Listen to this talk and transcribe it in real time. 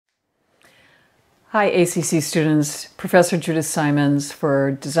Hi ACC students, Professor Judith Simonds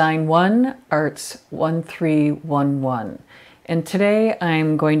for Design 1, Arts 1311. And today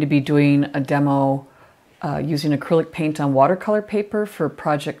I'm going to be doing a demo using acrylic paint on watercolor paper for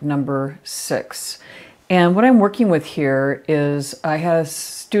project number 6. And what I'm working with here is I had a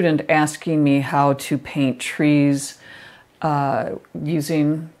student asking me how to paint trees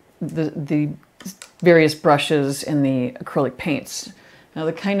using the various brushes in the acrylic paints. Now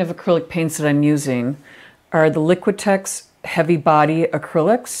the kind of acrylic paints that I'm using are the Liquitex heavy body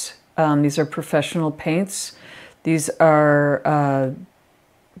acrylics. These are professional paints. These are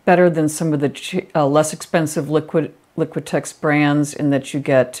better than some of the less expensive Liquitex brands in that you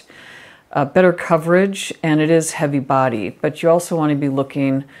get better coverage and it is heavy body, but you also want to be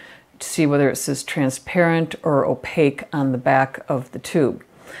looking to see whether it says transparent or opaque on the back of the tube.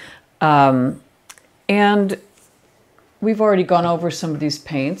 And we've already gone over some of these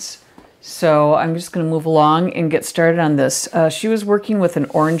paints, so I'm just going to move along and get started on this. She was working with an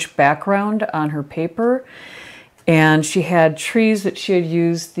orange background on her paper, and she had trees that she had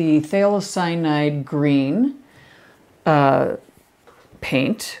used the phthalocyanide green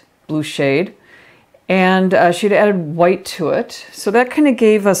paint, blue shade, and she'd added white to it. So that kind of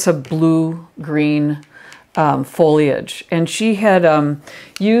gave us a blue-green foliage. And she had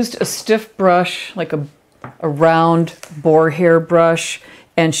used a stiff brush, like a round boar hair brush,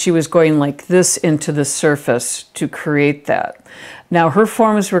 and she was going like this into the surface to create that. Now her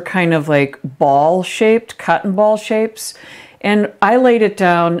forms were kind of like ball shaped, cotton ball shapes, and I laid it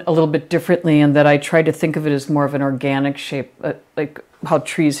down a little bit differently in that I tried to think of it as more of an organic shape, like how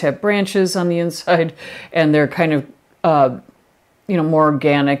trees have branches on the inside and they're kind of more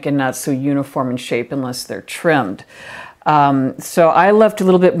organic and not so uniform in shape unless they're trimmed. So I left a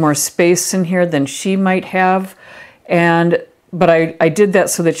little bit more space in here than she might have, but I did that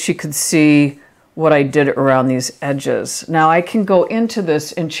so that she could see what I did around these edges. Now I can go into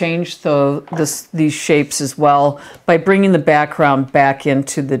this and change these shapes as well by bringing the background back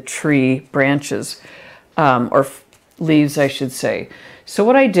into the tree branches, or leaves I should say. So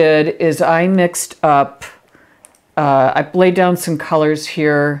what I did is I mixed up, I laid down some colors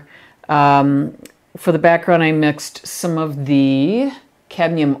here. For the background, I mixed some of the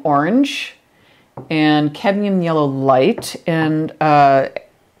cadmium orange and cadmium yellow light and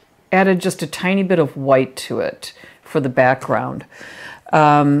added just a tiny bit of white to it for the background.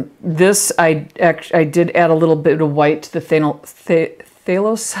 This, I did add a little bit of white to the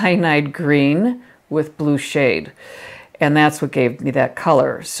phthalocyanide green with blue shade. And that's what gave me that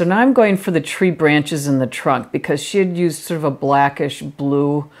color. So now I'm going for the tree branches in the trunk because she had used sort of a blackish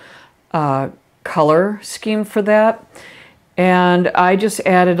blue color scheme for that. And I just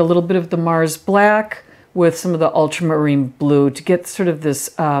added a little bit of the Mars black with some of the ultramarine blue to get sort of this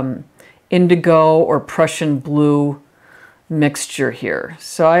indigo or Prussian blue mixture here.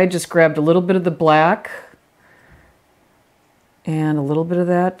 So I just grabbed a little bit of the black and a little bit of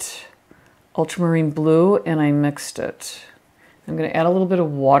that ultramarine blue and I mixed it. I'm going to add a little bit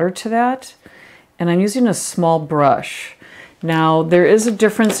of water to that, and I'm using a small brush. Now there is a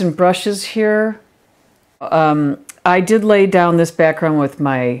difference in brushes here. I did lay down this background with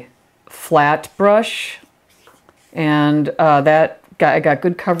my flat brush, and I got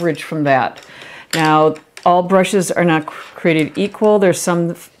good coverage from that. Now all brushes are not created equal. There's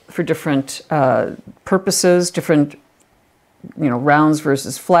some for different purposes, different rounds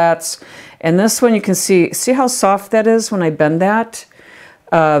versus flats. And this one you can see how soft that is when I bend that?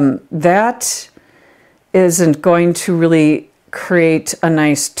 That isn't going to really create a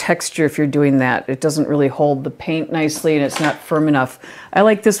nice texture if you're doing that. It doesn't really hold the paint nicely and it's not firm enough. I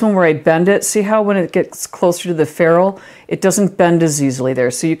like this one where I bend it. See how when it gets closer to the ferrule, it doesn't bend as easily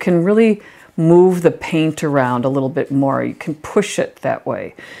there. So you can really move the paint around a little bit more. You can push it that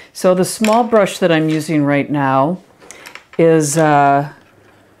way. So the small brush that I'm using right now is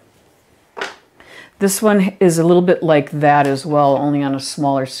this one is a little bit like that as well, only on a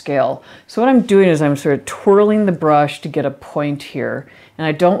smaller scale. So what I'm doing is I'm sort of twirling the brush to get a point here, and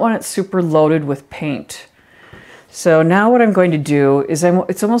I don't want it super loaded with paint. So now what I'm going to do is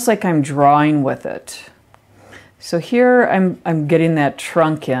it's almost like I'm drawing with it. So here I'm getting that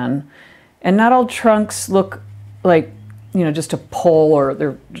trunk in, and not all trunks look like just a pole or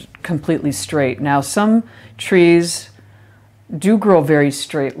they're completely straight. Now some trees do grow very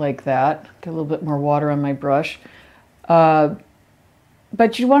straight like that. Get a little bit more water on my brush. But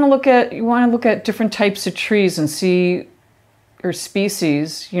you want to look at different types of trees and see, or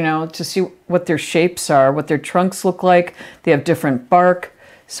species, to see what their shapes are, what their trunks look like. They have different bark.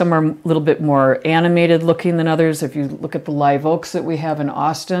 Some are a little bit more animated looking than others. If you look at the live oaks that we have in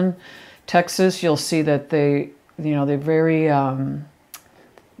Austin, Texas, you'll see that they're very,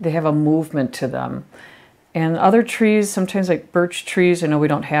 they have a movement to them. And other trees, sometimes like birch trees, I know we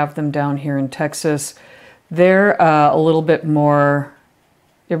don't have them down here in Texas, they're a little bit more,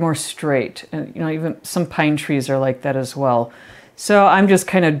 they're more straight. And, even some pine trees are like that as well. So I'm just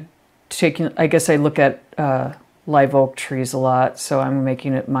kind of taking, I guess I look at live oak trees a lot, so I'm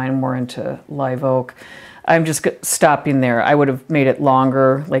making mine more into live oak. I'm just stopping there. I would have made it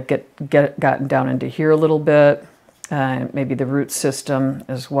longer, like gotten down into here a little bit, maybe the root system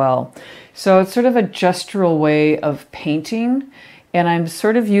as well. So it's sort of a gestural way of painting, and I'm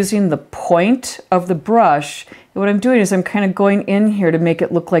sort of using the point of the brush. And what I'm doing is I'm kind of going in here to make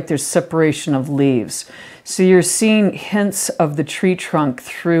it look like there's separation of leaves. So you're seeing hints of the tree trunk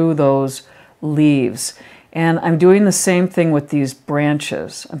through those leaves. And I'm doing the same thing with these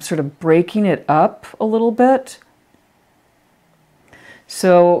branches. I'm sort of breaking it up a little bit.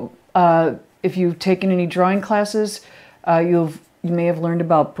 So if you've taken any drawing classes, you may have learned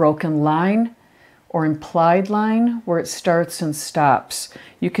about broken line or implied line, where it starts and stops.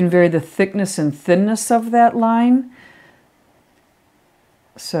 You can vary the thickness and thinness of that line.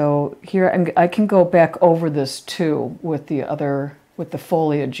 So here I can go back over this too with the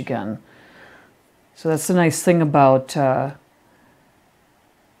foliage again. So that's the nice thing about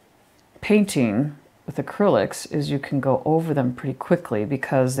painting with acrylics, is you can go over them pretty quickly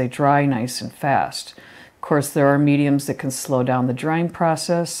because they dry nice and fast. Of course, there are mediums that can slow down the drying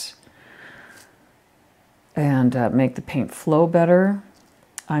process and make the paint flow better.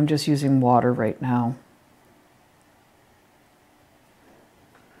 I'm just using water right now.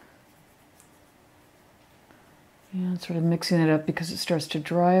 And sort of mixing it up because it starts to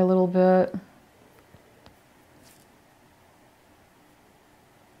dry a little bit.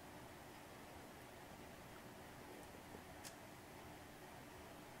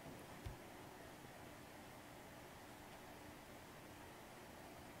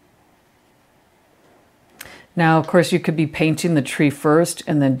 Now, of course, you could be painting the tree first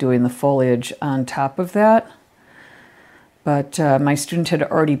and then doing the foliage on top of that. But my student had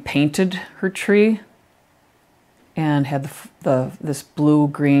already painted her tree and had this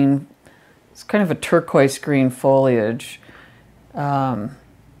blue-green, it's kind of a turquoise-green foliage. It's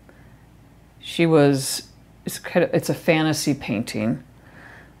a fantasy painting,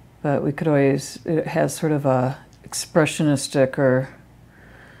 but we could always, it has sort of a expressionistic or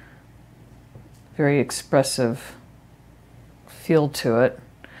very expressive feel to it.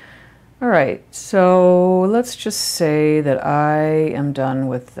 All right, so let's just say that I am done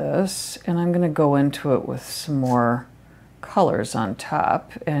with this, and I'm going to go into it with some more colors on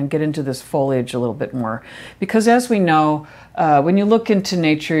top and get into this foliage a little bit more. Because as we know, when you look into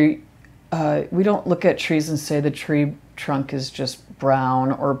nature, we don't look at trees and say the tree trunk is just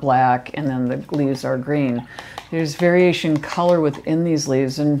brown or black and then the leaves are green. There's variation color within these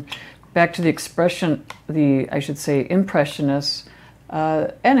leaves, and back to the expression, I should say impressionists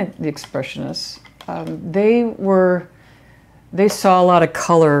and the expressionists, they saw a lot of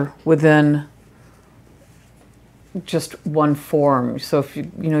color within just one form. So if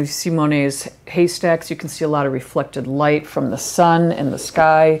you see Monet's haystacks, you can see a lot of reflected light from the sun and the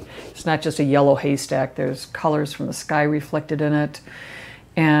sky. It's not just a yellow haystack. There's colors from the sky reflected in it,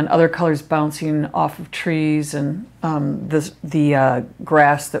 and other colors bouncing off of trees and the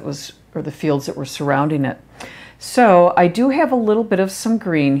grass that was, or the fields that were surrounding it. So I do have a little bit of some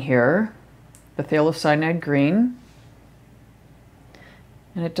green here, the phthalocyanide green,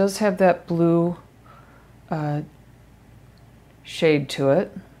 and it does have that blue shade to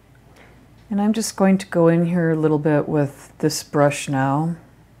it. And I'm just going to go in here a little bit with this brush now.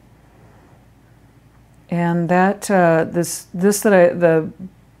 And that the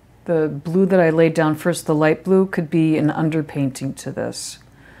blue that I laid down first, the light blue, could be an underpainting to this.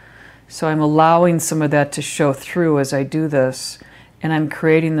 So I'm allowing some of that to show through as I do this, and I'm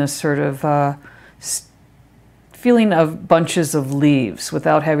creating this sort of feeling of bunches of leaves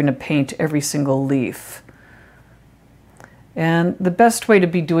without having to paint every single leaf. And the best way to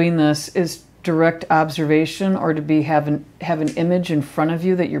be doing this is direct observation, or to have an image in front of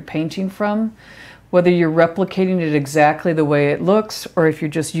you that you're painting from, whether you're replicating it exactly the way it looks or if you're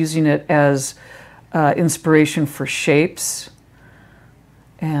just using it as inspiration for shapes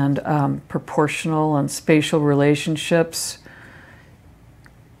and proportional and spatial relationships.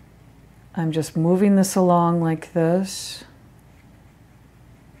 I'm just moving this along like this.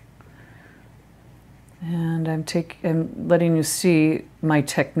 And I'm letting you see my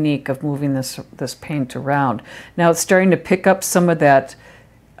technique of moving this paint around. Now it's starting to pick up some of that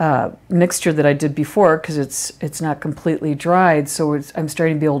mixture that I did before, because it's not completely dried, so I'm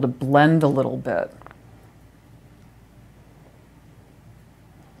starting to be able to blend a little bit.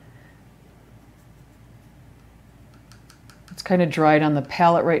 It's kind of dried on the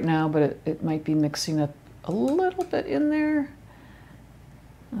palette right now, but it might be mixing up a little bit in there.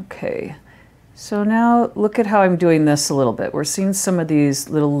 Okay, so now look at how I'm doing this a little bit. We're seeing some of these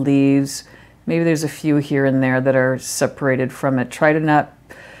little leaves. Maybe there's a few here and there that are separated from it. Try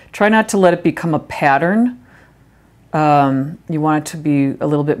not to let it become a pattern. You want it to be a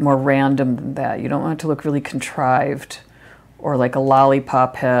little bit more random than that. You don't want it to look really contrived or like a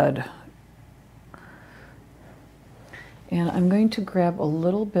lollipop head. And I'm going to grab a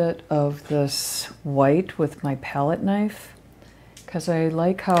little bit of this white with my palette knife, because I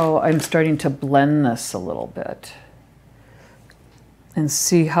like how I'm starting to blend this a little bit and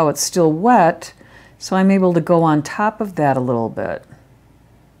see how it's still wet, so I'm able to go on top of that a little bit.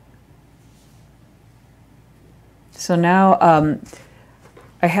 So now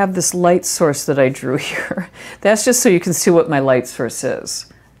I have this light source that I drew here. That's just so you can see what my light source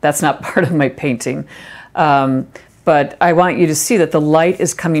is. That's not part of my painting. But I want you to see that the light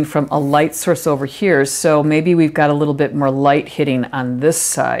is coming from a light source over here, so maybe we've got a little bit more light hitting on this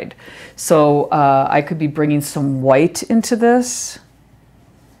side. So I could be bringing some white into this,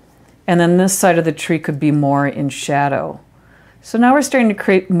 and then this side of the tree could be more in shadow. So now we're starting to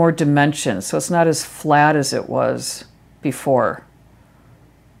create more dimension, so it's not as flat as it was before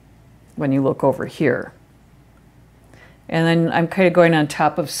when you look over here. And then I'm kind of going on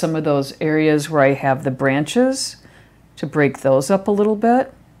top of some of those areas where I have the branches to break those up a little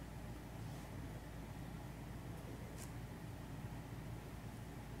bit.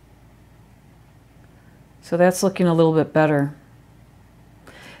 So that's looking a little bit better.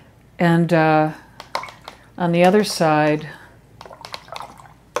 And on the other side,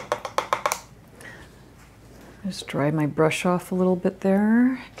 just dry my brush off a little bit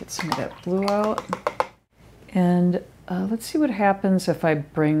there, get some of that blue out. And let's see what happens if I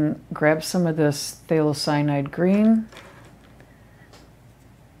grab some of this phthalocyanide green.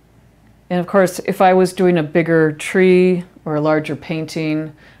 And of course, if I was doing a bigger tree or a larger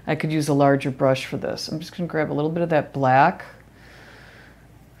painting, I could use a larger brush for this. I'm just going to grab a little bit of that black.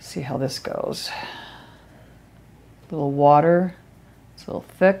 See how this goes. A little water. It's a little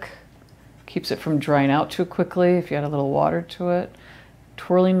thick. Keeps it from drying out too quickly if you add a little water to it.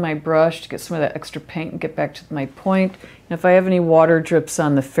 Twirling my brush to get some of that extra paint and get back to my point. And if I have any water drips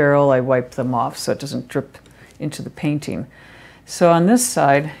on the ferrule, I wipe them off so it doesn't drip into the painting. So on this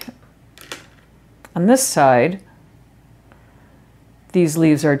side, these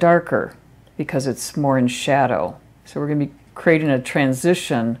leaves are darker because it's more in shadow. So we're going to be creating a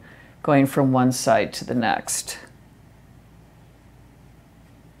transition going from one side to the next.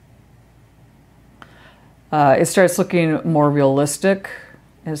 It starts looking more realistic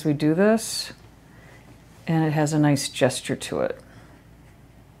as we do this, and it has a nice gesture to it.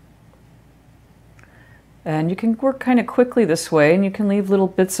 And you can work kind of quickly this way, and you can leave little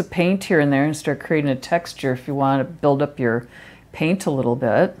bits of paint here and there and start creating a texture if you want to build up your paint a little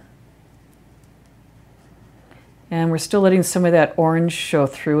bit. And we're still letting some of that orange show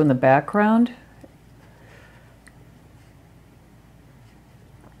through in the background.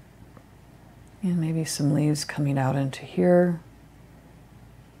 And maybe some leaves coming out into here.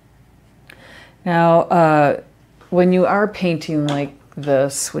 Now, when you are painting like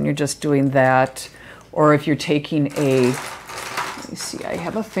this, when you're just doing that, or if you're taking a, let me see, I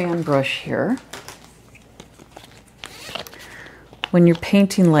have a fan brush here. When you're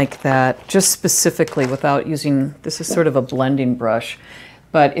painting like that, just specifically without using, this is sort of a blending brush,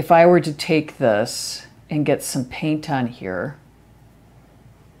 but if I were to take this and get some paint on here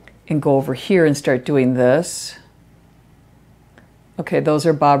and go over here and start doing this, okay, those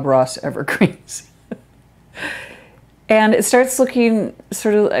are Bob Ross evergreens. And it starts looking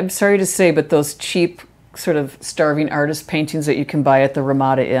sort of, I'm sorry to say, but those cheap sort of starving artist paintings that you can buy at the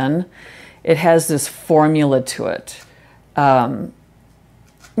Ramada Inn, it has this formula to it.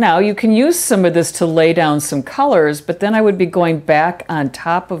 Now, you can use some of this to lay down some colors, but then I would be going back on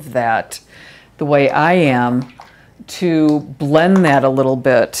top of that, the way I am, to blend that a little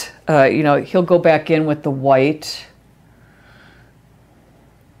bit. You know, he'll go back in with the white,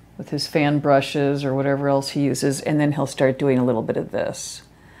 with his fan brushes or whatever else he uses, and then he'll start doing a little bit of this.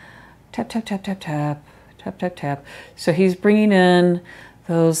 Tap, tap, tap, tap, tap, tap, tap, tap. So he's bringing in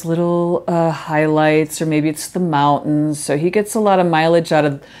those little highlights, or maybe it's the mountains. So he gets a lot of mileage out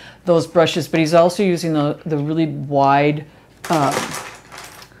of those brushes, but he's also using the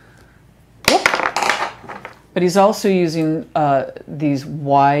But he's also using these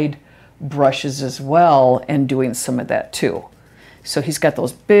wide brushes as well and doing some of that too. So he's got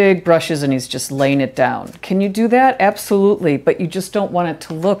those big brushes and he's just laying it down. Can you do that? Absolutely, but you just don't want it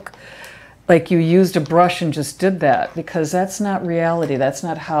to look like you used a brush and just did that, because that's not reality. That's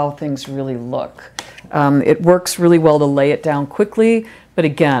not how things really look. It works really well to lay it down quickly, but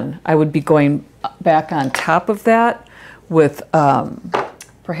again, I would be going back on top of that with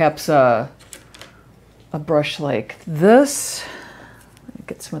perhaps a brush like this.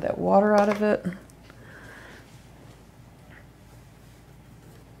 Get some of that water out of it.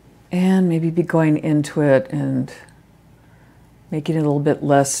 And maybe be going into it and making it a little bit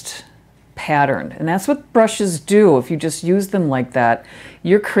less patterned. And that's what brushes do. If you just use them like that,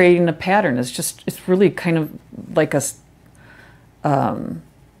 you're creating a pattern. It's really kind of like a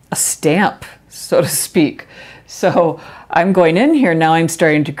stamp, so to speak. So I'm going in here now, I'm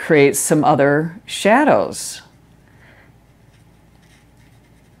starting to create some other shadows.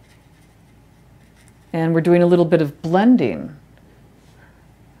 And we're doing a little bit of blending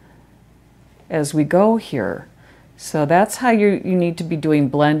as we go here. So that's how you need to be doing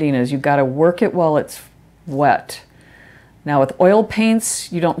blending, is you got to work it while it's wet. Now with oil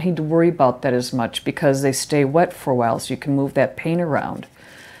paints, you don't need to worry about that as much because they stay wet for a while, so you can move that paint around.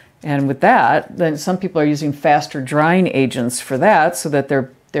 And with that, then some people are using faster drying agents for that, so that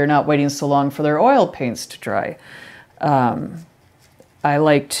they're not waiting so long for their oil paints to dry. I'm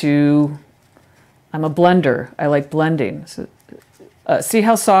a blender. I like blending. So, see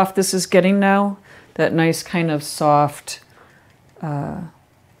how soft this is getting now? That nice kind of soft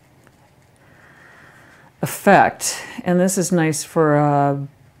effect. And this is nice for,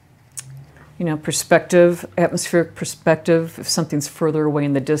 you know, perspective, atmospheric perspective, if something's further away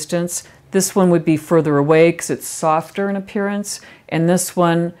in the distance. This one would be further away because it's softer in appearance. And this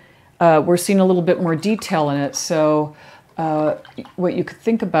one, we're seeing a little bit more detail in it. So what you could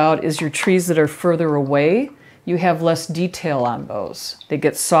think about is your trees that are further away, you have less detail on those. They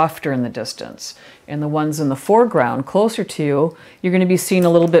get softer in the distance. And the ones in the foreground, closer to you, you're going to be seeing a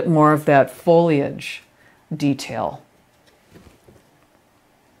little bit more of that foliage detail.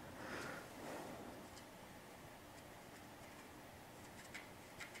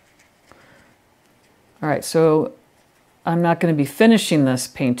 All right, so I'm not going to be finishing this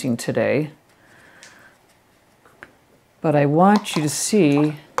painting today, but I want you to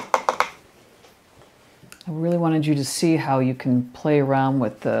see, I really wanted you to see how you can play around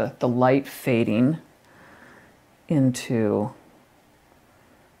with the light fading into,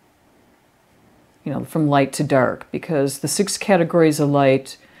 you know, from light to dark, because the 6 categories of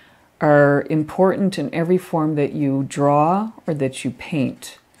light are important in every form that you draw or that you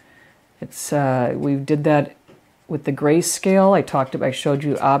paint. It's we did that with the grayscale. I showed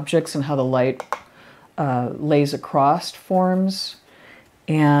you objects and how the light lays across forms,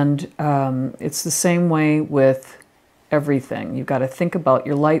 and it's the same way with everything. You've got to think about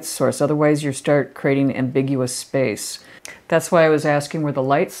your light source, otherwise you start creating ambiguous space. That's why I was asking where the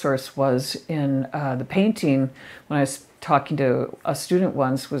light source was in the painting when I was talking to a student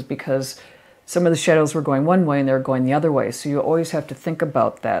once, was because some of the shadows were going one way and they were going the other way. So you always have to think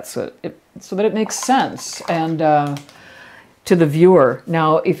about that so that it makes sense and to the viewer.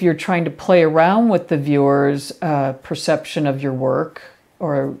 Now, if you're trying to play around with the viewer's perception of your work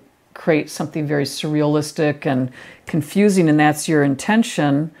or create something very surrealistic and confusing, and that's your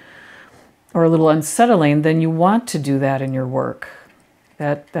intention, or a little unsettling, then you want to do that in your work.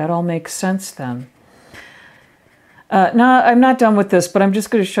 That all makes sense then. Now, I'm not done with this, but I'm just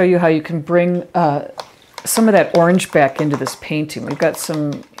going to show you how you can bring some of that orange back into this painting. We've got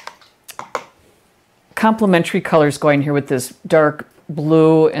some complementary colors going here with this dark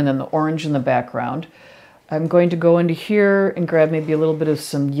blue and then the orange in the background. I'm going to go into here and grab maybe a little bit of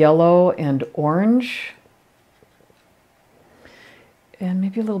some yellow and orange. And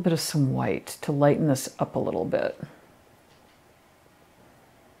maybe a little bit of some white to lighten this up a little bit.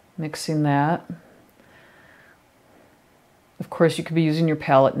 Mixing that. Of course, you could be using your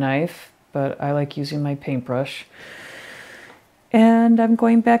palette knife, but I like using my paintbrush. And I'm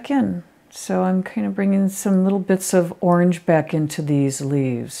going back in. So I'm kind of bringing some little bits of orange back into these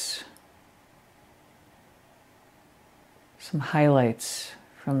leaves. Some highlights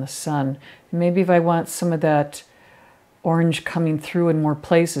from the sun. Maybe if I want some of that orange coming through in more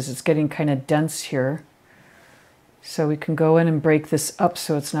places, it's getting kind of dense here. So we can go in and break this up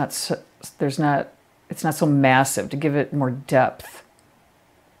so it's not so, it's not so massive, to give it more depth.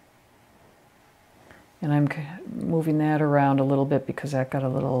 And I'm moving that around a little bit because that got a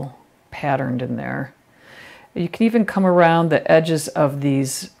little patterned in there. You can even come around the edges of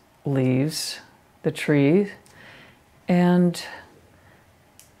these leaves, the tree, And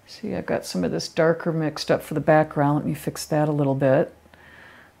see, I've got some of this darker mixed up for the background. Let me fix that a little bit.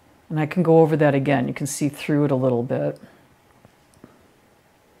 And I can go over that again. You can see through it a little bit.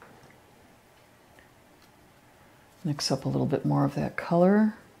 Mix up a little bit more of that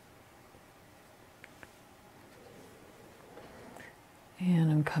color.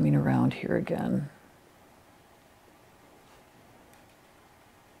 And I'm coming around here again.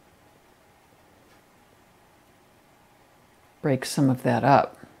 Break some of that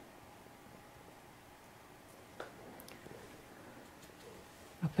up.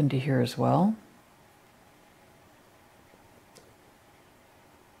 Up into here as well.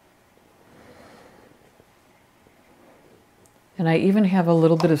 And I even have a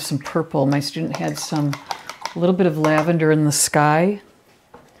little bit of some purple. My student had a little bit of lavender in the sky.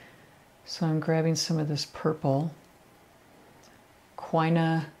 So I'm grabbing some of this purple.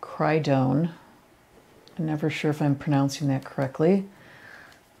 Quinacridone. I'm never sure if I'm pronouncing that correctly.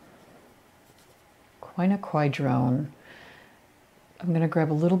 Quinacridone. I'm going to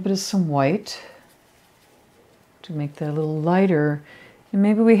grab a little bit of some white to make that a little lighter. And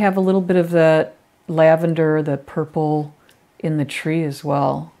maybe we have a little bit of that lavender, the purple in the tree as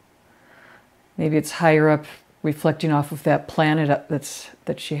well. Maybe it's higher up, reflecting off of that planet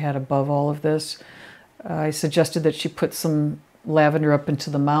that she had above all of this. I suggested that she put some lavender up into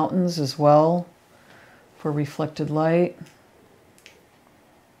the mountains as well for reflected light.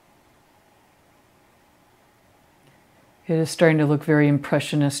 It is starting to look very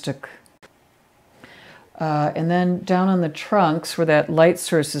impressionistic. And then down on the trunks where that light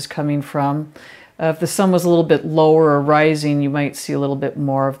source is coming from, if the sun was a little bit lower or rising, you might see a little bit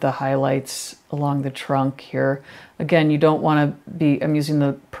more of the highlights along the trunk here. Again, you don't want to be, I'm using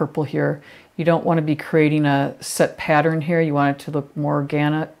the purple here, you don't want to be creating a set pattern here. You want it to look more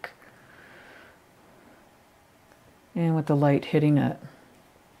organic and with the light hitting it.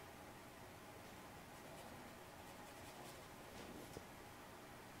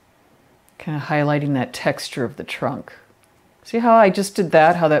 Kind of highlighting that texture of the trunk. See how I just did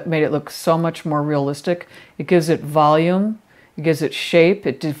that, how that made it look so much more realistic? It gives it volume, it gives it shape,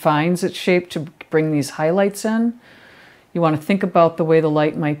 it defines its shape to bring these highlights in. You want to think about the way the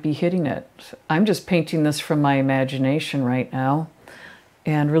light might be hitting it. I'm just painting this from my imagination right now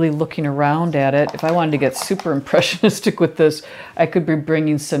and really looking around at it. If I wanted to get super impressionistic with this, I could be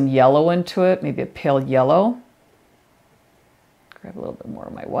bringing some yellow into it, maybe a pale yellow. Grab a little bit more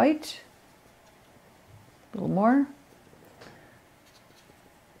of my white. A little more.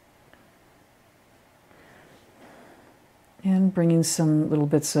 And bringing some little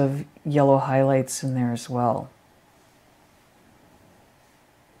bits of yellow highlights in there as well.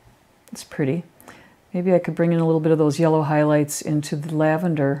 It's pretty. Maybe I could bring in a little bit of those yellow highlights into the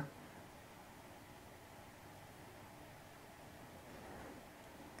lavender.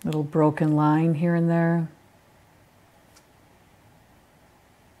 Little broken line here and there.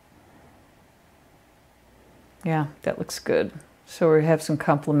 Yeah, that looks good. So we have some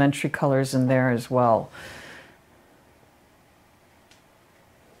complementary colors in there as well.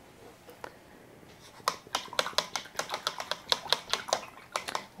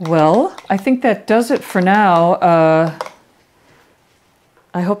 Well, I think that does it for now.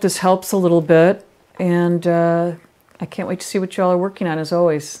 I hope this helps a little bit, and I can't wait to see what y'all are working on as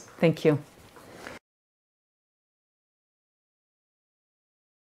always. Thank you.